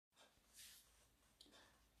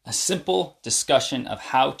a simple discussion of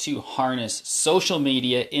how to harness social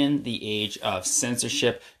media in the age of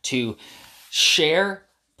censorship to share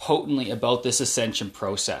potently about this ascension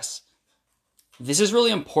process. This is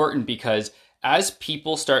really important because as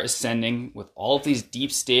people start ascending with all of these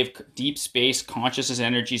deep space consciousness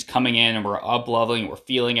energies coming in, and we're up-leveling, we're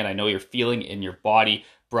feeling it. I know you're feeling it in your body,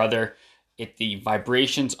 brother. The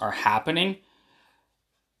vibrations are happening.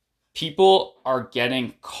 People are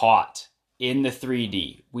getting caught in the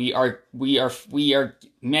 3D.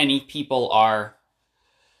 Many people are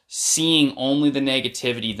seeing only the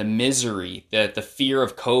negativity, the misery, the fear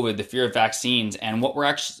of COVID, the fear of vaccines. And what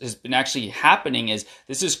has been actually happening is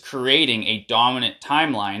this is creating a dominant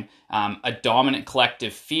timeline, a dominant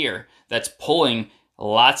collective fear that's pulling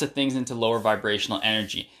lots of things into lower vibrational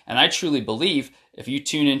energy. And I truly believe if you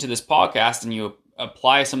tune into this podcast and you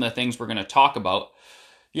apply some of the things we're going to talk about,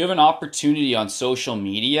 you have an opportunity on social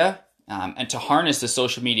media and to harness the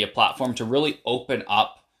social media platform to really open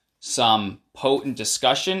up some potent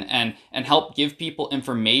discussion and help give people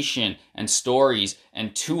information and stories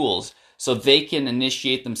and tools so they can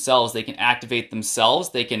initiate themselves, they can activate themselves,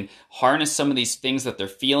 they can harness some of these things that they're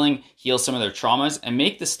feeling, heal some of their traumas, and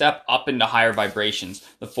make the step up into higher vibrations,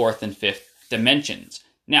 the fourth and fifth dimensions.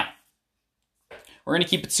 Now, we're going to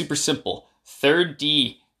keep it super simple.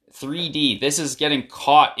 3D, this is getting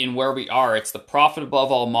caught in where we are. It's the profit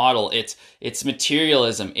above all model. It's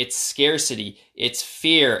materialism. It's scarcity. It's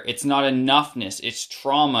fear. It's not enoughness. It's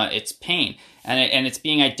trauma. It's pain. And it's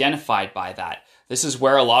being identified by that. This is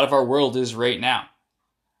where a lot of our world is right now.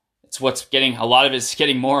 It's what's getting, a lot of it's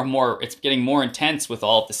getting more and more, it's getting more intense with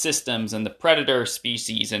all of the systems and the predator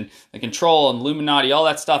species and the control and Illuminati, all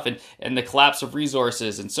that stuff, and the collapse of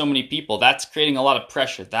resources and so many people. That's creating a lot of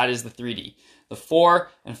pressure. That is the 3D. The 4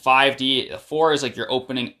 and 5D, the 4 is like you're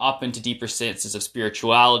opening up into deeper senses of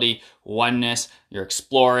spirituality, oneness, you're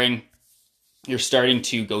exploring, you're starting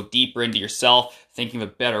to go deeper into yourself, thinking of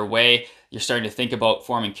a better way. You're starting to think about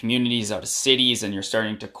forming communities out of cities, and you're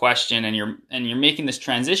starting to question, and you're making this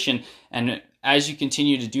transition. And as you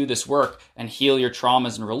continue to do this work and heal your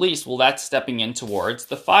traumas and release, well, that's stepping in towards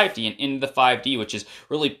the 5D and into the 5D, which is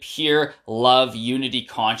really pure love, unity,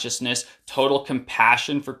 consciousness, total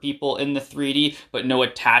compassion for people in the 3D, but no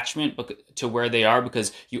attachment to where they are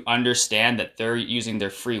because you understand that they're using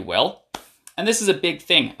their free will. And this is a big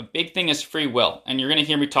thing. A big thing is free will. And you're going to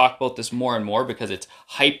hear me talk about this more and more because it's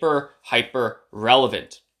hyper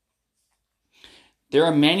relevant. There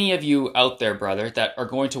are many of you out there, brother, that are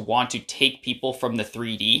going to want to take people from the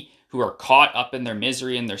 3D who are caught up in their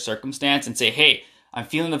misery and their circumstance and say, hey, I'm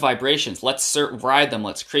feeling the vibrations. Let's ride them.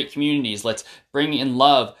 Let's create communities. Let's bring in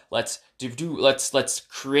love. Let's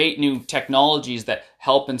create new technologies that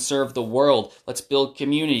help and serve the world. Let's build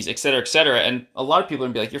communities, et cetera, et cetera. And a lot of people are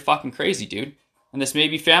going to be like, you're fucking crazy, dude. And this may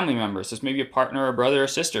be family members. This may be a partner, or a brother, or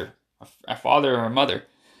sister, a father, or a mother.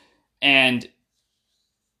 And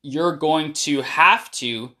you're going to have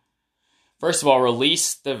to, first of all,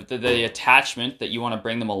 release the attachment that you want to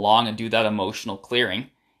bring them along and do that emotional clearing.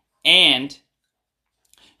 And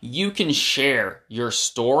you can share your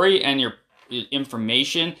story and your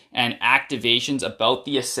information and activations about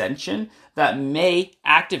the ascension that may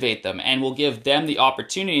activate them and will give them the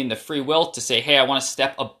opportunity and the free will to say, hey, I want to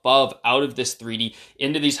step above out of this 3D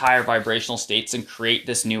into these higher vibrational states and create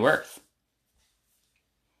this new earth.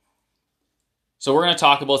 So we're going to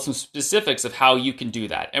talk about some specifics of how you can do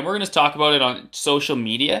that. And we're going to talk about it on social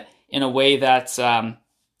media in a way that's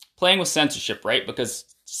playing with censorship, right? Because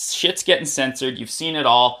shit's getting censored. You've seen it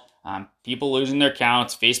all. People losing their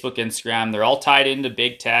accounts, Facebook, Instagram, they're all tied into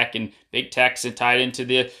big tech, and big tech's tied into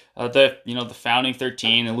the founding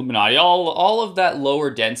 13, Illuminati, all of that lower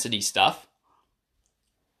density stuff,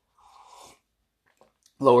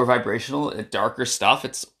 lower vibrational, darker stuff.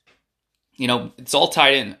 It's all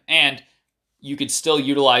tied in, and you could still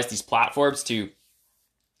utilize these platforms to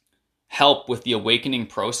help with the awakening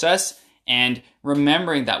process. And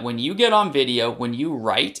remembering that when you get on video, when you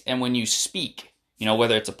write, and when you speak,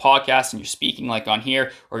 whether it's a podcast and you're speaking like on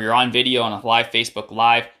here, or you're on video on a live Facebook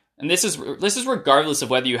Live, and this is regardless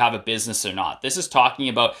of whether you have a business or not. This is talking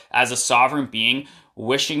about as a sovereign being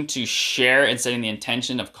wishing to share and setting the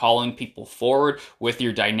intention of calling people forward with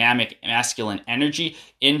your dynamic masculine energy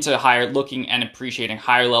into higher, looking and appreciating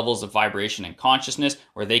higher levels of vibration and consciousness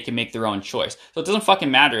where they can make their own choice. So it doesn't fucking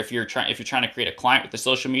matter if you're trying to create a client with a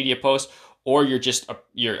social media post, or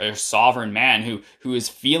you're a sovereign man who is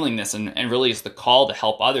feeling this and really is the call to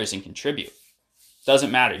help others and contribute. Doesn't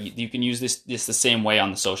matter. You can use this the same way on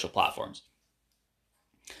the social platforms.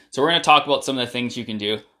 So we're going to talk about some of the things you can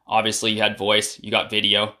do. Obviously, you had voice, you got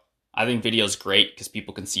video. I think video is great because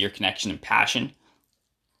people can see your connection and passion.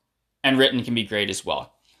 And written can be great as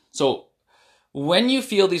well. So when you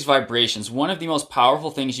feel these vibrations, one of the most powerful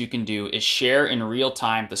things you can do is share in real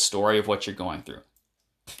time the story of what you're going through.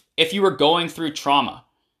 If you were going through trauma,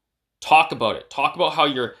 talk about it. Talk about how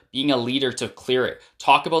you're being a leader to clear it.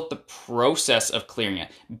 Talk about the process of clearing it.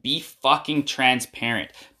 Be fucking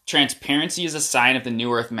transparent. Transparency is a sign of the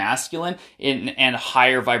new earth masculine and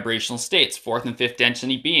higher vibrational states, fourth and fifth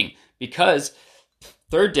density being. Because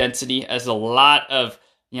third density has a lot of,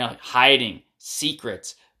 hiding,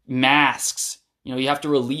 secrets, masks. You have to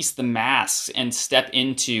release the masks and step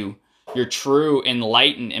into your true,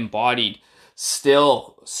 enlightened, embodied,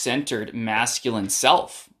 still centered masculine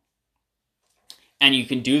self. And you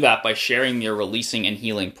can do that by sharing your releasing and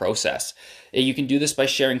healing process. You can do this by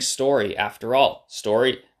sharing story. After all,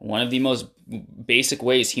 story, one of the most basic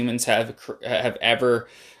ways humans have ever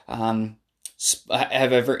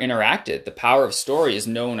interacted. The power of story is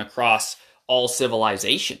known across all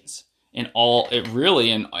civilizations, in all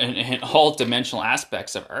dimensional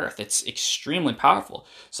aspects of Earth. It's extremely powerful.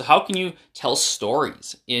 So how can you tell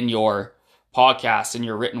stories in your podcast, in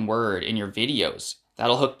your written word, in your videos?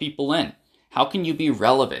 That'll hook people in. How can you be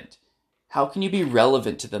relevant? How can you be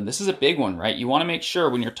relevant to them? This is a big one, right? You want to make sure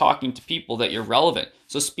when you're talking to people that you're relevant.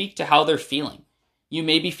 So speak to how they're feeling.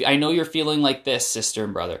 I know you're feeling like this, sister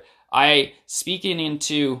and brother. Speaking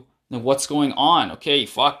into what's going on. Okay,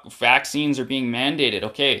 vaccines are being mandated.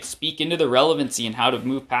 Okay, speak into the relevancy and how to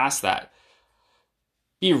move past that.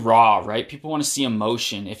 Be raw, right? People want to see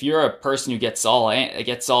emotion. If you're a person who gets all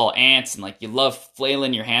ants and you love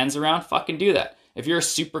flailing your hands around, fucking do that. If you're a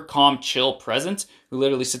super calm, chill presence who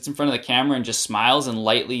literally sits in front of the camera and just smiles and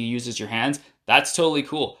lightly uses your hands, that's totally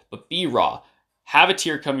cool. But be raw. Have a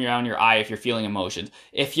tear come down your eye if you're feeling emotions.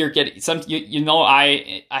 If you're getting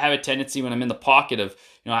I have a tendency when I'm in the pocket of,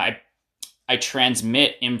 I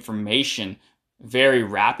transmit information very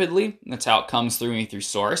rapidly. That's how it comes through me through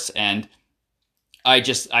source. And I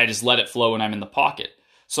just let it flow when I'm in the pocket.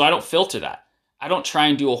 So I don't filter that. I don't try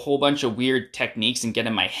and do a whole bunch of weird techniques and get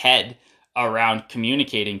in my head around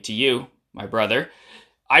communicating to you, my brother.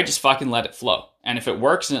 I just fucking let it flow. And if it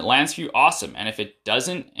works and it lands for you, awesome. And if it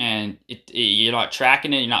doesn't and you're not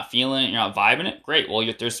tracking it, you're not feeling it, you're not vibing it, great. Well,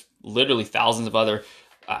 there's literally thousands of other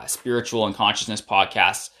spiritual and consciousness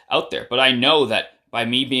podcasts out there. But I know that by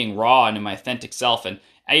me being raw and in my authentic self, and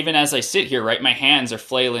even as I sit here, right, my hands are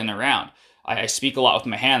flailing around. I speak a lot with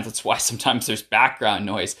my hands. That's why sometimes there's background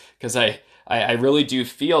noise, because I really do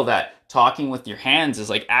feel that talking with your hands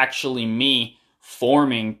is actually me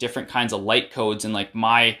forming different kinds of light codes and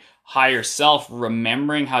my higher self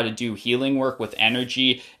remembering how to do healing work with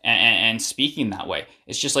energy and speaking that way.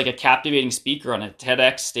 It's just like a captivating speaker on a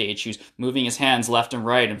TEDx stage who's moving his hands left and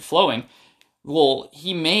right and flowing. Well,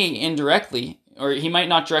 he may indirectly, or he might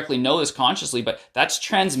not directly know this consciously, but that's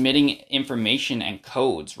transmitting information and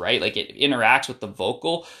codes, right? It interacts with the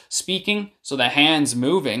vocal speaking, so the hands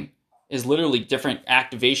moving is literally different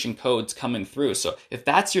activation codes coming through. So if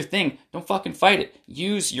that's your thing, don't fucking fight it.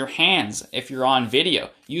 Use your hands if you're on video.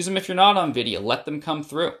 Use them if you're not on video. Let them come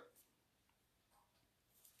through.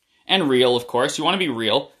 And real, of course. You want to be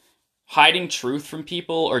real. Hiding truth from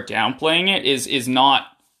people or downplaying it is not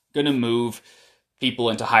going to move people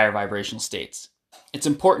into higher vibrational states. It's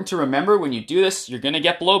important to remember when you do this, you're going to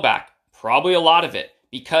get blowback. Probably a lot of it,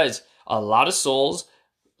 because a lot of soul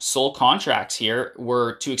contracts here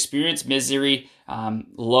were to experience misery,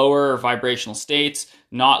 lower vibrational states,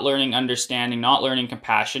 not learning understanding, not learning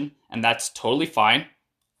compassion, and that's totally fine.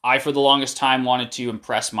 I, for the longest time, wanted to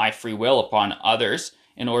impress my free will upon others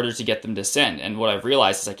in order to get them to ascend, and what I've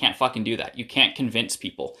realized is I can't fucking do that. You can't convince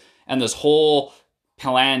people. And this whole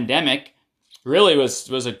pandemic really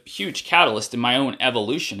was a huge catalyst in my own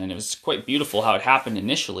evolution, and it was quite beautiful how it happened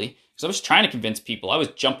initially, because I was trying to convince people. I was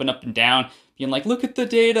jumping up and down, being look at the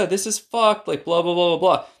data, this is fucked, blah, blah, blah, blah,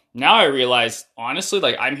 blah. Now I realize,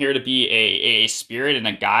 honestly, I'm here to be a spirit and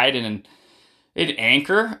a guide and an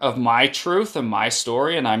anchor of my truth and my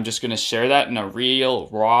story, and I'm just going to share that in a real,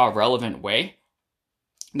 raw, relevant way.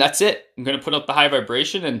 That's it. I'm going to put up the high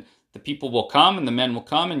vibration, and the people will come, and the men will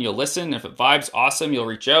come, and you'll listen. If it vibes, awesome, you'll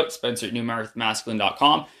reach out,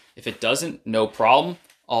 Spencer@NewEarthMasculine.com. If it doesn't, no problem.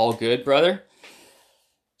 All good, brother.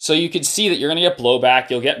 So you can see that you're going to get blowback.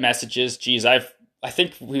 You'll get messages. Geez, I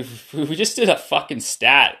think we just did a fucking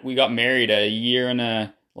stat. We got married a year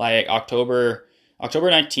and October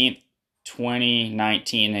 19th,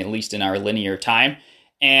 2019, at least in our linear time.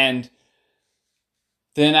 And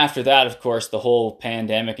then after that, of course, the whole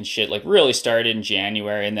pandemic and shit really started in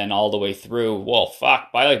January, and then all the way through. Well,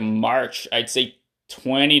 fuck, by March, I'd say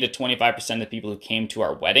 20 to 25% of the people who came to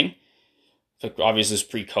our wedding obviously this was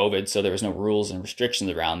pre-COVID, so there was no rules and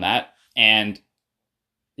restrictions around that. And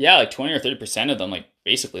yeah, like 20 or 30% of them like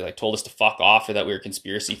basically like told us to fuck off, or that we were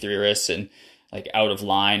conspiracy theorists and like out of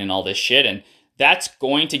line and all this shit. And that's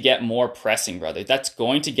going to get more pressing, brother. That's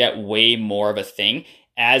going to get way more of a thing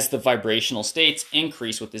as the vibrational states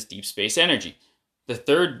increase with this deep space energy. The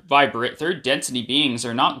third density beings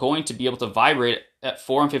are not going to be able to vibrate at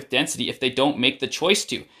 4 and 5th density if they don't make the choice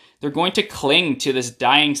to. They're going to cling to this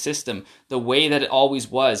dying system the way that it always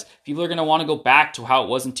was. People are going to want to go back to how it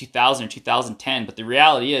was in 2000 or 2010, but the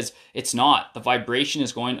reality is it's not. The vibration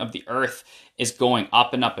of the earth is going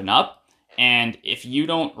up and up and up. And if you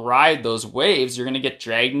don't ride those waves, you're going to get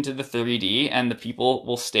dragged into the 3D, and the people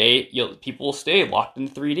will stay locked in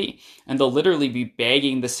the 3D. And they'll literally be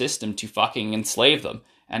begging the system to fucking enslave them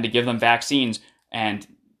and to give them vaccines. And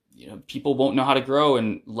people won't know how to grow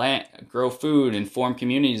and grow food and form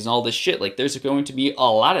communities and all this shit. Like, there's going to be a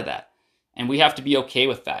lot of that. And we have to be okay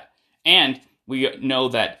with that. And we know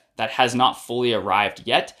that has not fully arrived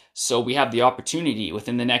yet. So we have the opportunity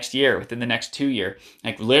within the next year, within the next 2 year,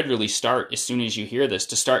 like literally start as soon as you hear this,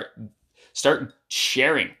 to start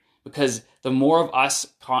sharing. Because the more of us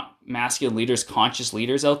masculine leaders, conscious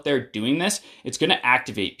leaders out there doing this, it's going to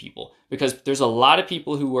activate people. Because there's a lot of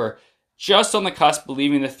people who are just on the cusp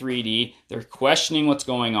believing the 3D. They're questioning what's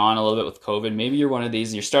going on a little bit with COVID. Maybe you're one of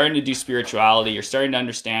these. You're starting to do spirituality. You're starting to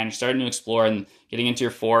understand. You're starting to explore and getting into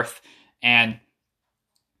your 4th. And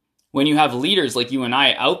when you have leaders like you and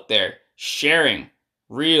I out there sharing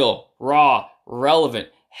real, raw, relevant,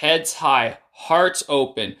 heads high, hearts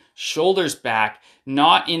open, shoulders back,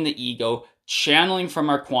 not in the ego, channeling from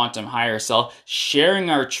our quantum higher self, sharing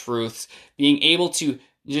our truths, being able to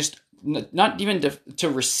just not even to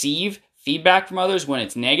receive feedback from others when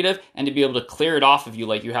it's negative, and to be able to clear it off of you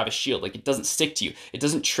like you have a shield. Like, it doesn't stick to you. It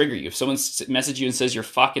doesn't trigger you. If someone messages you and says you're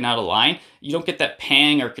fucking out of line, you don't get that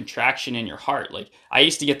pang or contraction in your heart. Like, I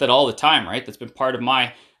used to get that all the time, right? That's been part of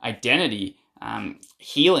my identity,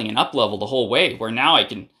 healing and up level the whole way, where now I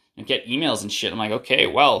can get emails and shit. I'm like, okay,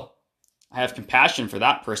 well, I have compassion for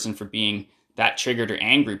that person for being that triggered or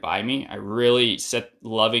angry by me. I really set a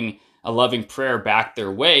loving prayer back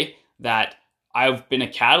their way, that I've been a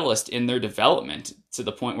catalyst in their development to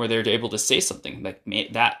the point where they're able to say something like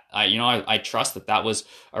that. I trust that was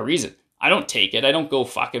a reason. I don't take it. I don't go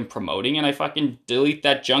fucking promoting, and I fucking delete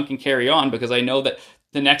that junk and carry on, because I know that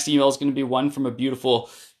the next email is going to be one from a beautiful,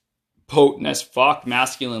 potent as fuck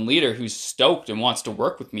masculine leader who's stoked and wants to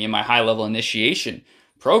work with me in my high level initiation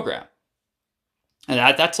program. And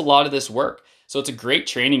that's a lot of this work. So it's a great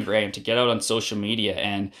training ground to get out on social media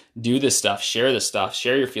and do this stuff, share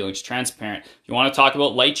your feelings, transparent. If you want to talk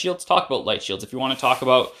about light shields, talk about light shields. If you want to talk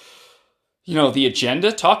about, the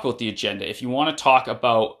agenda, talk about the agenda. If you want to talk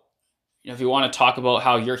about,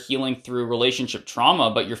 how you're healing through relationship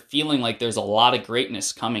trauma, but you're feeling like there's a lot of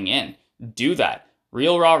greatness coming in, do that.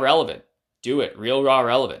 Real, raw, relevant. Do it. Real, raw,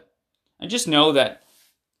 relevant. And just know that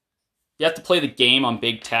you have to play the game on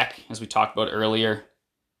big tech, as we talked about earlier.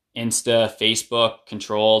 Insta, Facebook,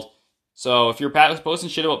 controlled. So if you're posting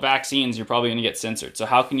shit about vaccines, you're probably going to get censored. So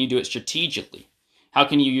how can you do it strategically? How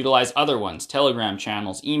can you utilize other ones? Telegram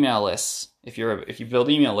channels, email lists. If you build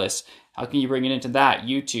email lists, how can you bring it into that?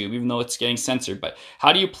 YouTube, even though it's getting censored. But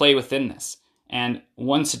how do you play within this? And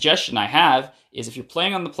one suggestion I have is, if you're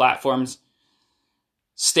playing on the platforms,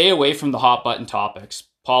 stay away from the hot button topics,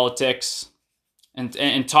 politics,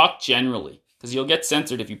 and talk generally, because you'll get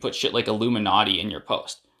censored if you put shit like Illuminati in your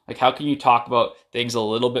post. Like, how can you talk about things a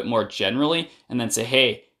little bit more generally and then say,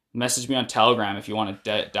 hey, message me on Telegram if you want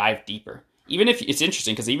to dive deeper? Even if it's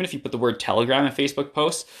interesting, because even if you put the word Telegram in Facebook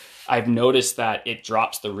posts, I've noticed that it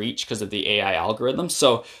drops the reach because of the AI algorithm.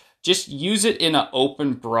 So just use it in an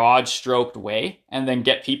open, broad stroked way, and then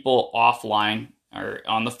get people offline or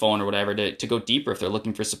on the phone or whatever to go deeper if they're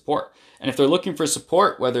looking for support. And if they're looking for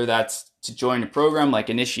support, whether that's to join a program like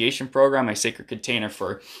Initiation Program, my sacred container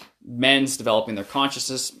for men's developing their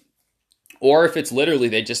consciousness, or if it's literally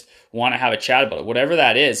they just want to have a chat about it, whatever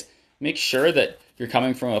that is, make sure that you're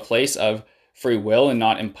coming from a place of free will and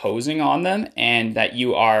not imposing on them, and that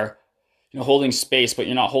you are holding space, but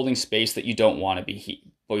you're not holding space that you don't want to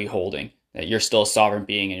be holding, that you're still a sovereign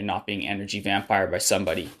being and you're not being energy vampired by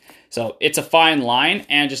somebody. So it's a fine line,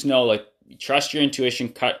 and just know, like, trust your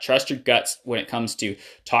intuition, trust your guts when it comes to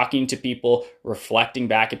talking to people, reflecting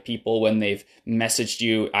back at people when they've messaged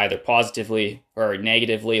you either positively or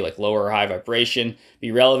negatively, like lower or high vibration.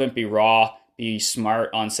 Be relevant, be raw, be smart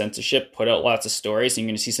on censorship, put out lots of stories, and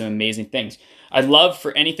you're going to see some amazing things. I'd love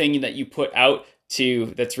for anything that you put out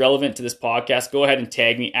that's relevant to this podcast, go ahead and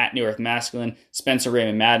tag me at New Earth Masculine, Spencer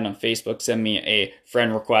Raymond Madden on Facebook. Send me a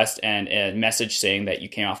friend request and a message saying that you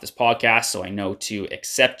came off this podcast so I know to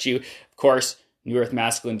accept you. Of course,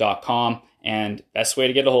 newearthmasculine.com. And best way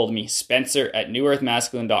to get a hold of me, Spencer at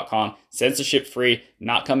newearthmasculine.com. Censorship free,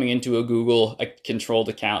 not coming into a Google controlled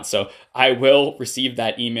account. So I will receive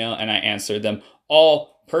that email and I answer them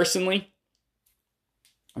all personally.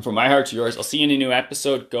 And from my heart to yours, I'll see you in a new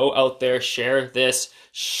episode. Go out there, share this,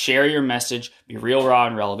 share your message, be real, raw,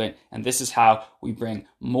 and relevant. And this is how we bring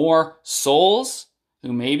more souls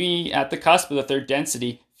who may be at the cusp of the third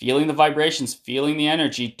density, feeling the vibrations, feeling the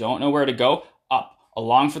energy, don't know where to go, up,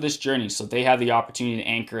 along for this journey so they have the opportunity to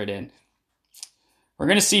anchor it in. We're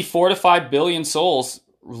going to see 4 to 5 billion souls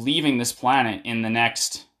leaving this planet in the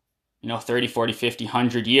next 30, 40, 50,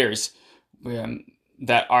 100 years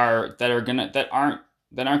that aren't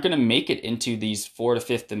going to make it into these 4th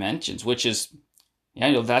to 5th dimensions, which is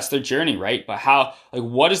that's their journey, right? But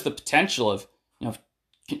what is the potential of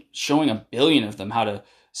showing a billion of them how to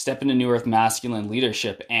step into New Earth Masculine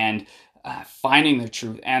leadership and finding their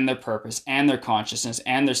truth and their purpose and their consciousness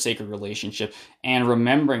and their sacred relationship and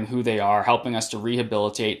remembering who they are, helping us to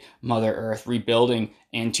rehabilitate Mother Earth, rebuilding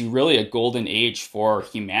into really a golden age for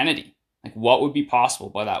humanity. Like, what would be possible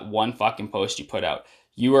by that one fucking post you put out?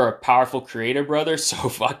 You are a powerful creator, brother, so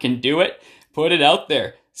fucking do it. Put it out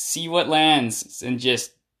there. See what lands and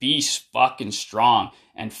just be fucking strong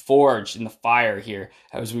and forge in the fire here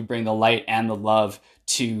as we bring the light and the love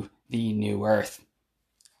to the new earth.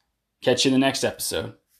 Catch you in the next episode.